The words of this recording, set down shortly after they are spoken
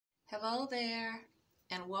Hello there,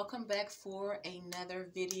 and welcome back for another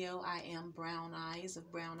video. I am Brown Eyes of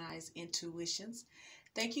Brown Eyes Intuitions.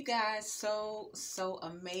 Thank you guys so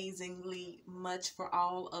amazingly much for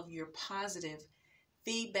all of your positive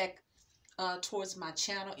feedback towards my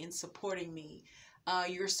channel in supporting me.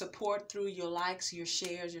 Your support through your likes, your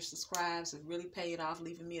shares, your subscribes have really paid off,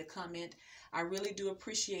 leaving me a comment. I really do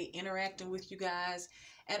appreciate interacting with you guys.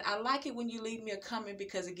 And I like it when you leave me a comment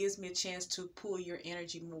because it gives me a chance to pull your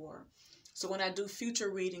energy more. So when I do future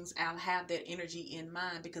readings, I'll have that energy in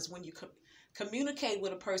mind because when you communicate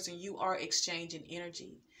with a person, you are exchanging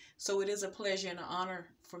energy. So it is a pleasure and an honor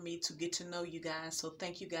for me to get to know you guys. So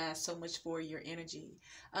thank you guys so much for your energy.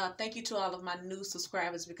 Thank you to all of my new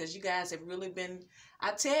subscribers because you guys have really been,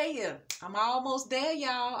 I tell you, I'm almost there,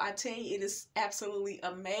 y'all. I tell you, it is absolutely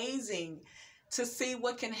amazing to see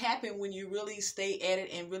what can happen when you really stay at it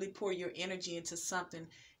and really pour your energy into something.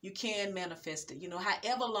 You can manifest it. You know,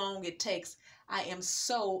 however long it takes, I am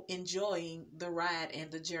so enjoying the ride and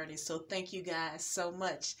the journey. So thank you guys so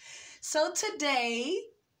much. So today,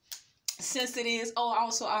 since it is,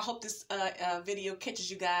 also I hope this video catches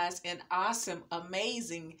you guys in awesome,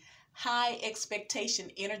 amazing, high expectation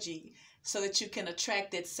energy so that you can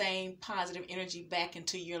attract that same positive energy back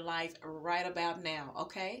into your life right about now,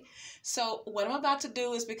 okay? So what I'm about to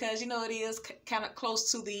do is, because, you know, it is kind of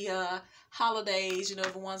close to the holidays, you know,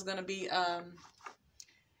 everyone's going to be,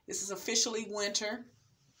 this is officially winter.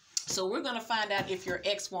 So we're going to find out if your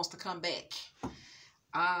ex wants to come back.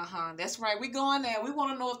 That's right. We're going there. We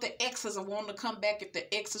want to know if the exes are wanting to come back, if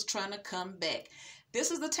the ex is trying to come back. This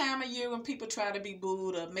is the time of year when people try to be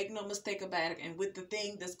booed up. Make no mistake about it. And with the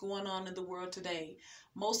thing that's going on in the world today,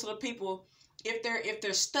 most of the people, if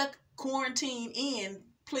they're stuck quarantined in,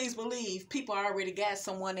 please believe people already got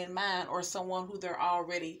someone in mind or someone who they're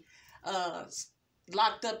already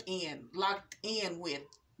locked in with.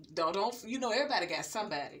 Don't you know, everybody got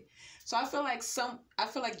somebody. So I feel like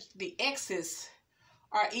the exes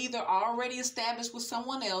are either already established with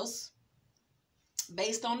someone else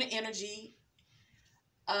based on the energy,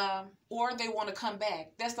 or they want to come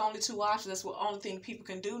back. That's the only two options. That's the only thing people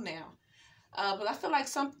can do now. But I feel like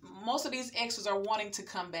most of these exes are wanting to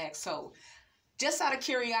come back. So just out of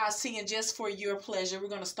curiosity and just for your pleasure, we're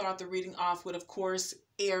going to start the reading off with, of course,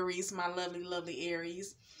 Aries, my lovely, lovely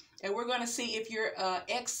Aries. And we're going to see if your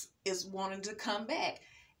ex is wanting to come back.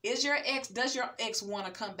 Does your ex want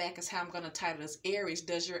to come back is how I'm going to title this. Aries,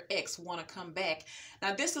 does your ex want to come back?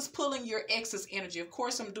 Now, this is pulling your ex's energy. Of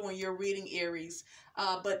course, I'm doing your reading, Aries,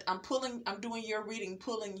 but I'm doing your reading,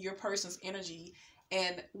 pulling your person's energy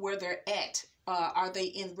and where they're at. Are they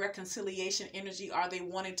in reconciliation energy? Are they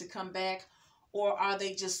wanting to come back? Or are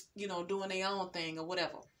they just, you know, doing their own thing or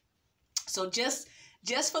whatever? So just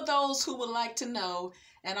for those who would like to know,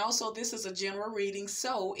 and also this is a general reading,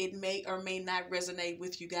 so it may or may not resonate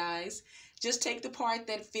with you guys. Just take the part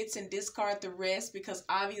that fits and discard the rest, because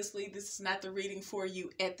obviously this is not the reading for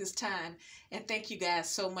you at this time. And thank you guys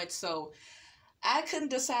so much. So I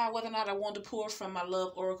couldn't decide whether or not I wanted to pull from my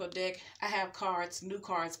Love Oracle deck. I have cards, new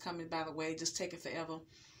cards coming, by the way, just take it forever.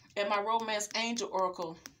 And my Romance Angel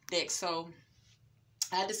Oracle deck. So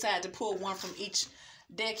I decided to pull one from each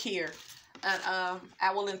deck here. And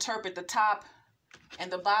I will interpret the top and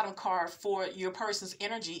the bottom card for your person's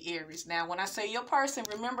energy, Aries. Now, when I say your person,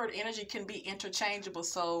 remember, the energy can be interchangeable.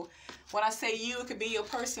 So when I say you, it could be your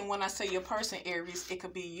person. When I say your person, Aries, it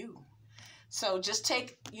could be you. So just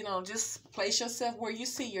take, you know, just place yourself where you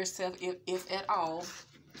see yourself, if at all.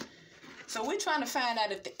 So we're trying to find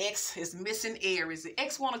out if the ex is missing Aries. The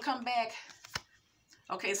ex want to come back.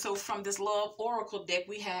 Okay, so from this Love Oracle deck,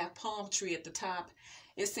 we have Palm Tree at the top.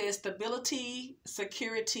 It says stability,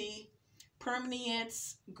 security,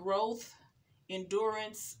 permanence, growth,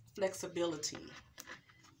 endurance, flexibility.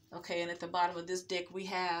 Okay, and at the bottom of this deck, we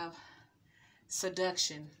have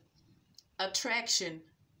seduction, attraction.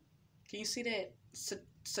 Can you see that?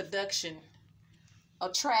 Seduction,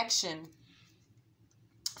 attraction,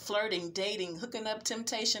 flirting, dating, hooking up,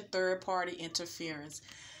 temptation, third party interference.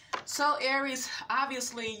 So Aries,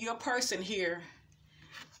 obviously your person here,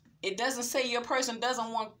 it doesn't say your person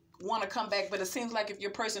doesn't want to come back, but it seems like if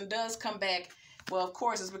your person does come back, well, of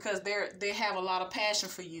course, it's because they have a lot of passion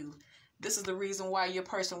for you. This is the reason why your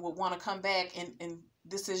person would want to come back, and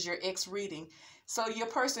this is your ex reading. So your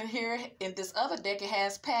person here in this other deck, it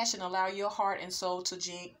has passion. Allow your heart and soul to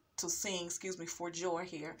sing, for joy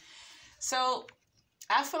here. So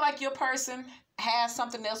I feel like your person has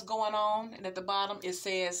something else going on, and at the bottom it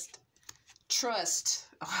says trust.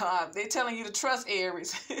 They're telling you to trust,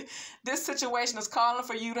 Aries. This situation is calling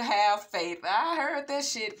for you to have faith. I heard that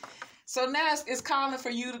shit. So now it's calling for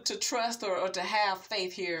you to trust or to have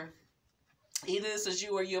faith here. Either this is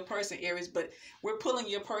you or your person, Aries, but we're pulling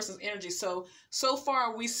your person's energy. So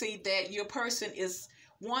far we see that your person is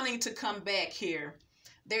wanting to come back here.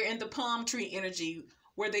 They're in the palm tree energy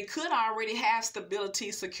where they could already have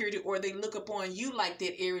stability, security, or they look upon you like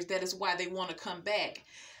that, Aries. That is why they want to come back.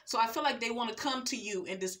 So I feel like they want to come to you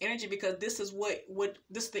in this energy because this is what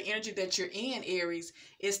this is the energy that you're in, Aries.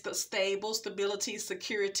 It's the stable, stability,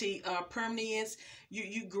 security, permanence,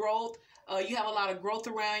 you growth. You have a lot of growth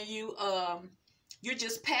around you. You're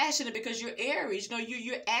just passionate because you're Aries. You know,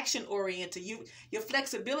 you're action oriented. Your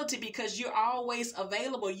flexibility because you're always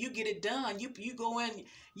available. You get it done. You go in.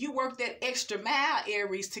 You work that extra mile,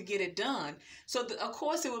 Aries, to get it done. So of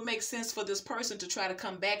course it would make sense for this person to try to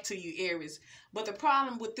come back to you, Aries. But the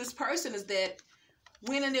problem with this person is that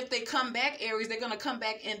when and if they come back, Aries, they're going to come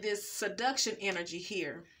back in this seduction energy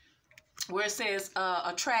here, where it says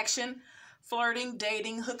attraction, flirting,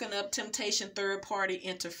 dating, hooking up, temptation, third party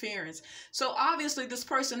interference. So obviously this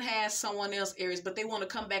person has someone else, Aries, but they want to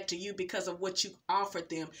come back to you because of what you offered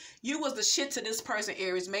them. You was the shit to this person,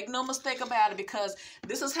 Aries. Make no mistake about it, because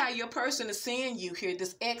this is how your person is seeing you here.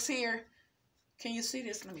 This X here. Can you see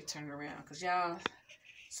this? Let me turn it around, because y'all,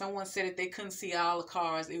 someone said if they couldn't see all the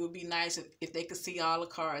cards, it would be nice if they could see all the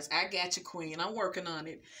cards. I got you, Queen. I'm working on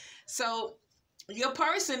it. So your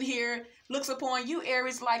person here looks upon you,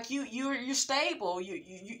 Aries, like you're stable.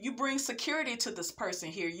 You bring security to this person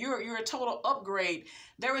here. You're a total upgrade.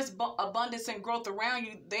 There is abundance and growth around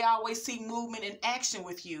you. They always see movement and action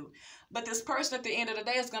with you. But this person at the end of the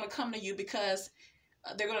day is going to come to you because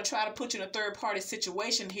they're going to try to put you in a third party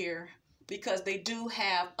situation here, because they do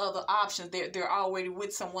have other options. They're already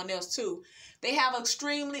with someone else too. They have a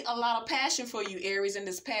lot of passion for you, Aries, in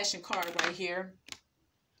this passion card right here.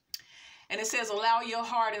 And it says, allow your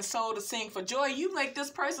heart and soul to sing for joy. You make this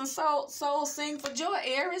person's soul sing for joy,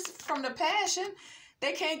 Aries, from the passion.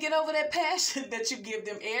 They can't get over that passion that you give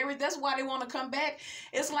them, Aries. That's why they want to come back.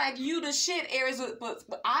 It's like you the shit, Aries, but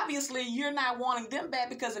obviously you're not wanting them back,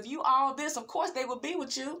 because if you all this, of course they would be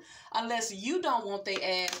with you unless you don't want their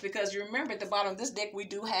ass, because you remember at the bottom of this deck we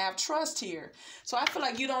do have trust here. So I feel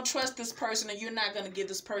like you don't trust this person and you're not going to give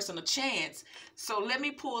this person a chance. So let me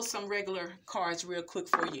pull some regular cards real quick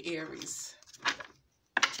for you, Aries.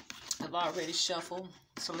 I've already shuffled,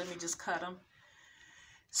 so let me just cut them.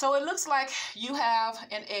 So it looks like you have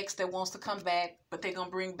an ex that wants to come back, but they're going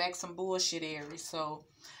to bring back some bullshit, Aries. So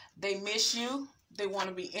they miss you. They want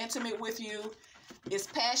to be intimate with you. It's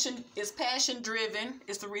passion driven.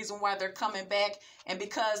 It's the reason why they're coming back. And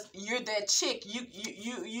because you're that chick, you're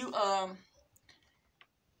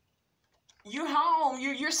home.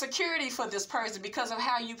 You're security for this person because of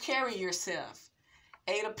how you carry yourself.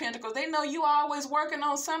 Eight of Pentacles. They know you always working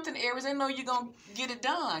on something, Aries. They know you're going to get it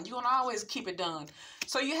done. You're going to always keep it done.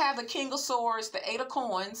 So you have the King of Swords, the Eight of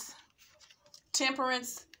Coins,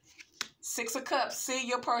 Temperance, Six of Cups. See,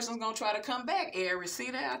 your person's going to try to come back, Aries. See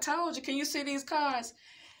that? I told you. Can you see these cards?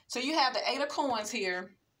 So you have the Eight of Coins here.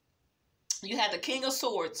 You have the King of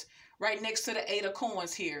Swords right next to the Eight of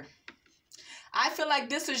Coins here. I feel like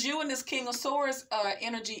this is you and this King of Swords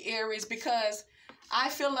energy, Aries, because I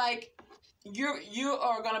feel like you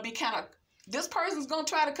are going to be kind of, this person's going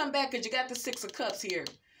to try to come back because you got the Six of Cups here.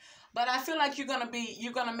 But I feel like you're going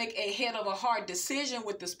to make a head of a heart decision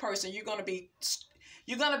with this person. You're going to be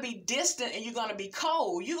distant and you're going to be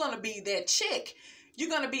cold. You're going to be that chick. You're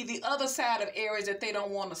going to be the other side of Aries that they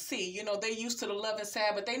don't want to see. You know, they're used to the loving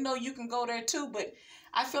side, but they know you can go there too. But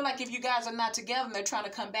I feel like if you guys are not together and they're trying to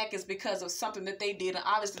come back, it's because of something that they did. And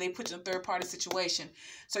obviously they put you in a third party situation.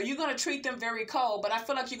 So you're going to treat them very cold, but I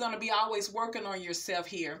feel like you're going to be always working on yourself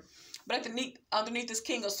here. But underneath this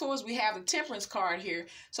King of Swords, we have the Temperance card here.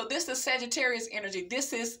 So this is Sagittarius energy.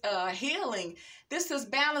 This is healing. This is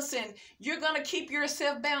balancing. You're going to keep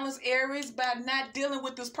yourself balanced, Aries, by not dealing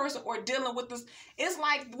with this person or dealing with this. It's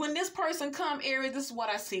like when this person come, Aries, this is what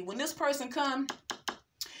I see. When this person come,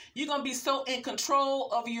 you're going to be so in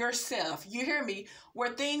control of yourself. You hear me? Where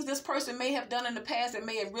things this person may have done in the past that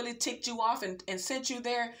may have really ticked you off and sent you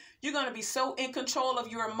there, you're going to be so in control of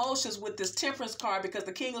your emotions with this Temperance card, because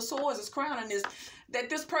the King of Swords is crowning this, that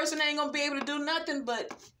this person ain't going to be able to do nothing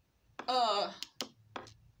but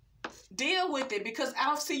deal with it, because I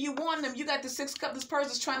don't see you wanting them. You got the Six of Cups. This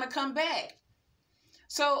person's trying to come back.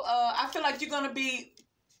 So I feel like you're going to be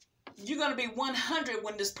 100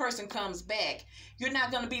 when this person comes back. You're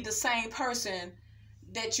not going to be the same person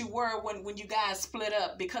that you were when you guys split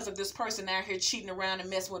up because of this person out here cheating around and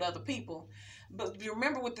messing with other people. But you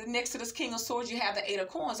remember, with the next to this King of Swords, you have the Eight of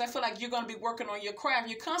Coins. I feel like you're going to be working on your craft.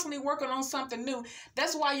 You're constantly working on something new.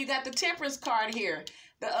 That's why you got the Temperance card here.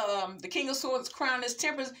 The King of Swords crown is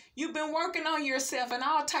Temperance. You've been working on yourself in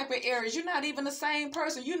all type of areas. You're not even the same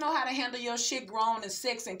person. You know how to handle your shit grown and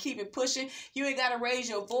sex and keep it pushing. You ain't got to raise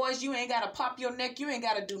your voice. You ain't got to pop your neck. You ain't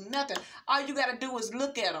got to do nothing. All you got to do is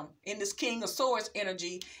look at them in this King of Swords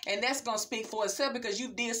energy, and that's going to speak for itself, because you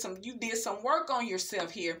did some work on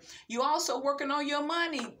yourself here. You also working on your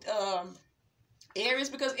money, Aries,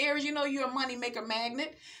 because Aries, you know you're a money maker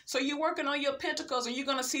magnet. So you're working on your pentacles, and you're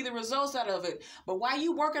going to see the results out of it. But while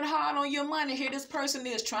you working hard on your money, here this person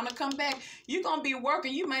is trying to come back. You're going to be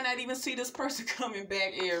working. You may not even see this person coming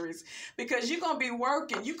back, Aries, because you're going to be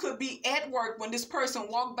working. You could be at work when this person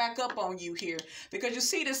walk back up on you here, because you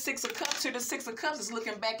see this Six of Cups here. The Six of Cups is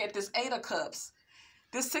looking back at this Eight of Cups.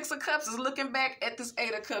 This Six of Cups is looking back at this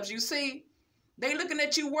Eight of Cups. You see? They looking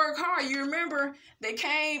at you work hard. You remember they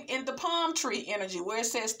came in the palm tree energy where it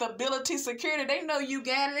says stability, security. They know you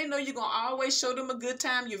got it. They know you're going to always show them a good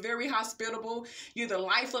time. You're very hospitable. You're the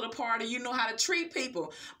life of the party. You know how to treat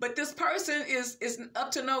people. But this person is up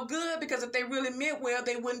to no good, because if they really meant well,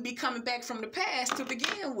 they wouldn't be coming back from the past to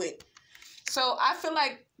begin with. So I feel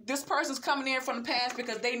like this person's coming in from the past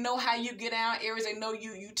because they know how you get out, Aries. They know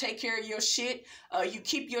you take care of your shit. You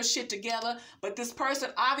keep your shit together. But this person,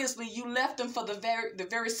 obviously, you left them for the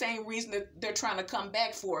very same reason that they're trying to come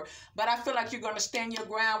back for. But I feel like you're going to stand your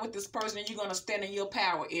ground with this person, and you're going to stand in your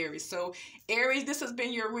power, Aries. So, Aries, this has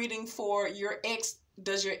been your reading for your ex.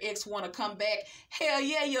 Does your ex want to come back? Hell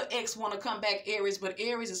yeah, your ex want to come back, Aries, but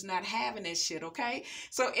Aries is not having that shit, okay?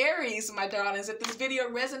 So Aries, my darlings, if this video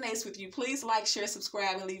resonates with you, please like, share,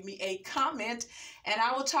 subscribe, and leave me a comment, and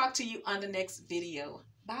I will talk to you on the next video.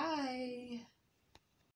 Bye.